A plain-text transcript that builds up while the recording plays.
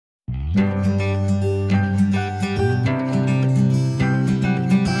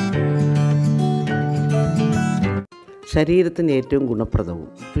ശരീരത്തിന് ഏറ്റവും ഗുണപ്രദവും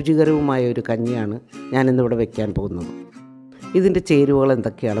രുചികരവുമായ ഒരു കഞ്ഞിയാണ് ഞാനിന്നിവിടെ വയ്ക്കാൻ പോകുന്നത്. ഇതിൻ്റെ ചേരുവകൾ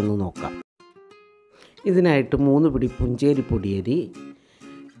എന്തൊക്കെയാണെന്ന് നോക്കാം. ഇതിനായിട്ട് 3 പിടി പുഞ്ചേരി പൊടിയരി,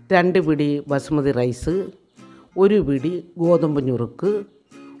 2 പിടി ബസുമതി റൈസ്, 1 പിടി ഗോതമ്പ് ഞുറുക്ക്,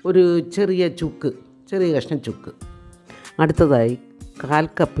 ഒരു ചെറിയ കഷ്ണം ചുക്ക്. അടുത്തതായി 1/4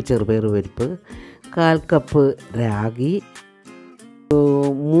 കപ്പ് ചെറുപയർ പരിപ്പ്, 1/4 കപ്പ് രാഗി,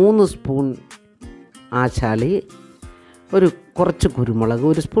 3 സ്പൂൺ ആശാളി, കുറച്ച് കുരുമുളക്,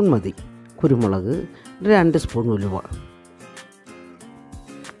 1 സ്പൂൺ മതി കുരുമുളക്, 2 സ്പൂൺ ഉലുവ.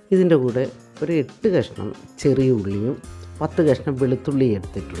 ഇതിൻ്റെ കൂടെ ഒരു 8 കഷ്ണം ചെറിയ ഉള്ളിയും 10 കഷ്ണം വെളുത്തുള്ളി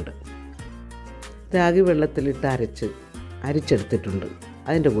എടുത്തിട്ടുണ്ട്. രാഗി വെള്ളത്തിലിട്ട് അരിച്ചെടുത്തിട്ടുണ്ട്.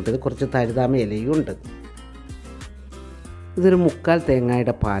 അതിൻ്റെ കൂട്ടത്തിൽ കുറച്ച് തഴുതാമ ഇലയും ഉണ്ട്. ഇതൊരു 1/4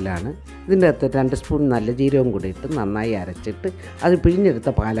 തേങ്ങയുടെ പാലാണ്. ഇതിൻ്റെ അകത്ത് 2 സ്പൂൺ നല്ല ജീരകം കൂടി ഇട്ട് നന്നായി അരച്ചിട്ട് അത് പിഴിഞ്ഞെടുത്ത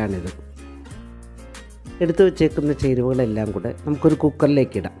പാലാണിത്. എടുത്തു വച്ചേക്കുന്ന ചേരുവകളെല്ലാം കൂടെ നമുക്കൊരു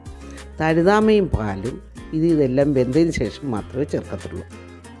കുക്കറിലേക്ക് ഇടാം. തഴുതാമയും പാലും ഇതെല്ലാം വെന്തതിന് ശേഷം മാത്രമേ ചേർക്കത്തുള്ളൂ.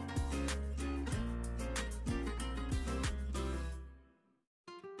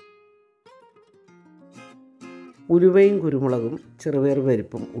 ഉലുവയും കുരുമുളകും ചെറുപയർ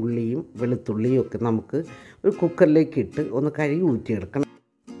പരിപ്പും ഉള്ളിയും വെളുത്തുള്ളിയും ഒക്കെ നമുക്ക് ഒരു കുക്കറിലേക്ക് ഇട്ട് ഒന്ന് കഴുകി ഊറ്റിയെടുക്കണം.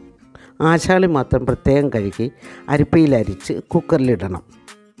 ആശാളി മാത്രം പ്രത്യേകം കഴുകി അരിപ്പയിൽ അരിച്ച് കുക്കറിലിടണം.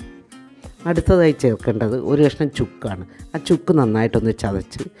 അടുത്തതായി ചേർക്കേണ്ടത് 1 കഷ്ണം ചുക്കാണ്. ആ ചുക്ക് നന്നായിട്ടൊന്ന്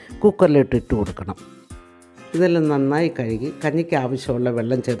ചതച്ച് കുക്കറിലിട്ട് ഇട്ട് കൊടുക്കണം. ഇതെല്ലാം നന്നായി കഴുകി കഞ്ഞിക്ക് ആവശ്യമുള്ള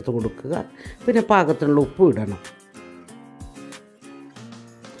വെള്ളം ചേർത്ത് കൊടുക്കുക. പിന്നെ പാകത്തിനുള്ള ഉപ്പും ഇടണം.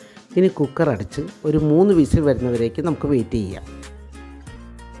 ഇനി കുക്കർ അടച്ച് ഒരു 3 വിസിൽ വരുന്നവരേക്ക് നമുക്ക് വെയിറ്റ് ചെയ്യാം.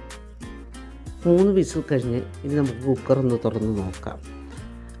 3 വിസിൽ കഴിഞ്ഞ് ഇനി നമുക്ക് കുക്കറൊന്ന് തുറന്ന് നോക്കാം.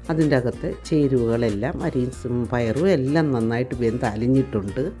 അതിൻ്റെ അകത്ത് ചേരുവകളെല്ലാം അരിയും പയറും എല്ലാം നന്നായിട്ട് വെന്ത്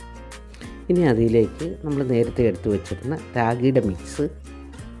അലിഞ്ഞിട്ടുണ്ട്. ഇനി അതിലേക്ക് നമ്മൾ നേരത്തെ എടുത്തു വച്ചിരുന്ന രാഗിയുടെ മിക്സ്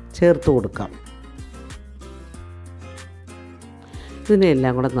ചേർത്ത് കൊടുക്കാം.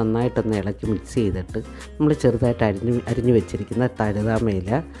 ഇതിനെല്ലാം കൂടെ നന്നായിട്ടൊന്ന് ഇളക്കി മിക്സ് ചെയ്തിട്ട് നമ്മൾ ചെറുതായിട്ട് അരിഞ്ഞു വെച്ചിരിക്കുന്ന തഴുതാമയില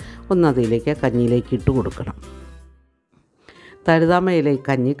ഒന്ന് അതിലേക്ക് കഞ്ഞിയിലേക്ക് ഇട്ട് കൊടുക്കണം. തഴുതാമയില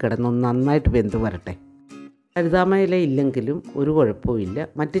കഞ്ഞി കിടന്നൊന്ന് നന്നായിട്ട് വെന്ത് വരട്ടെ. തഴുതാമയില ഇല്ലെങ്കിലും ഒരു കുഴപ്പമില്ല.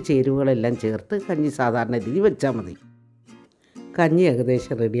 മറ്റ് ചേരുവകളെല്ലാം ചേർത്ത് കഞ്ഞി സാധാരണ രീതി വെച്ചാൽ മതി. കഞ്ഞി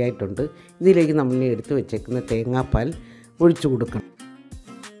ഏകദേശം റെഡിയായിട്ടുണ്ട്. ഇതിലേക്ക് നമ്മൾ എടുത്തു വെച്ചേക്കുന്ന തേങ്ങാപ്പാൽ ഒഴിച്ചു കൊടുക്കണം.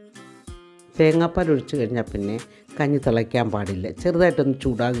 തേങ്ങാപ്പാൽ ഒഴിച്ചു കഴിഞ്ഞാൽ പിന്നെ കഞ്ഞി തിളയ്ക്കാൻ പാടില്ല. ചെറുതായിട്ടൊന്ന്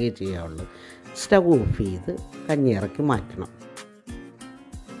ചൂടാകുകയേ ചെയ്യാവുള്ളൂ. സ്റ്റവ് ഓഫ് ചെയ്ത് കഞ്ഞി ഇറക്കി മാറ്റണം.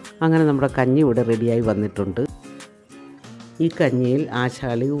 അങ്ങനെ നമ്മുടെ കഞ്ഞി ഇവിടെ റെഡിയായി വന്നിട്ടുണ്ട്. ഈ കഞ്ഞിയിൽ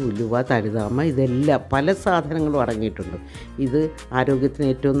ആശാളി, ഉലുവ, തഴുതാമ ഇതെല്ലാം പല സാധനങ്ങളും അടങ്ങിയിട്ടുണ്ട്. ഇത് ആരോഗ്യത്തിന്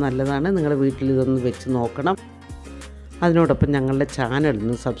ഏറ്റവും നല്ലതാണ്. നിങ്ങളുടെ വീട്ടിൽ ഇതൊന്ന് വെച്ച് നോക്കണം. അതിനോടൊപ്പം ഞങ്ങളുടെ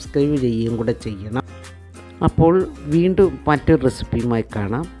ചാനലൊന്ന് സബ്സ്ക്രൈബ് ചെയ്യുകയും കൂടെ ചെയ്യണം. അപ്പോൾ വീണ്ടും മറ്റൊരു റെസിപ്പിയുമായി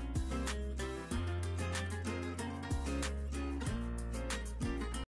കാണാം.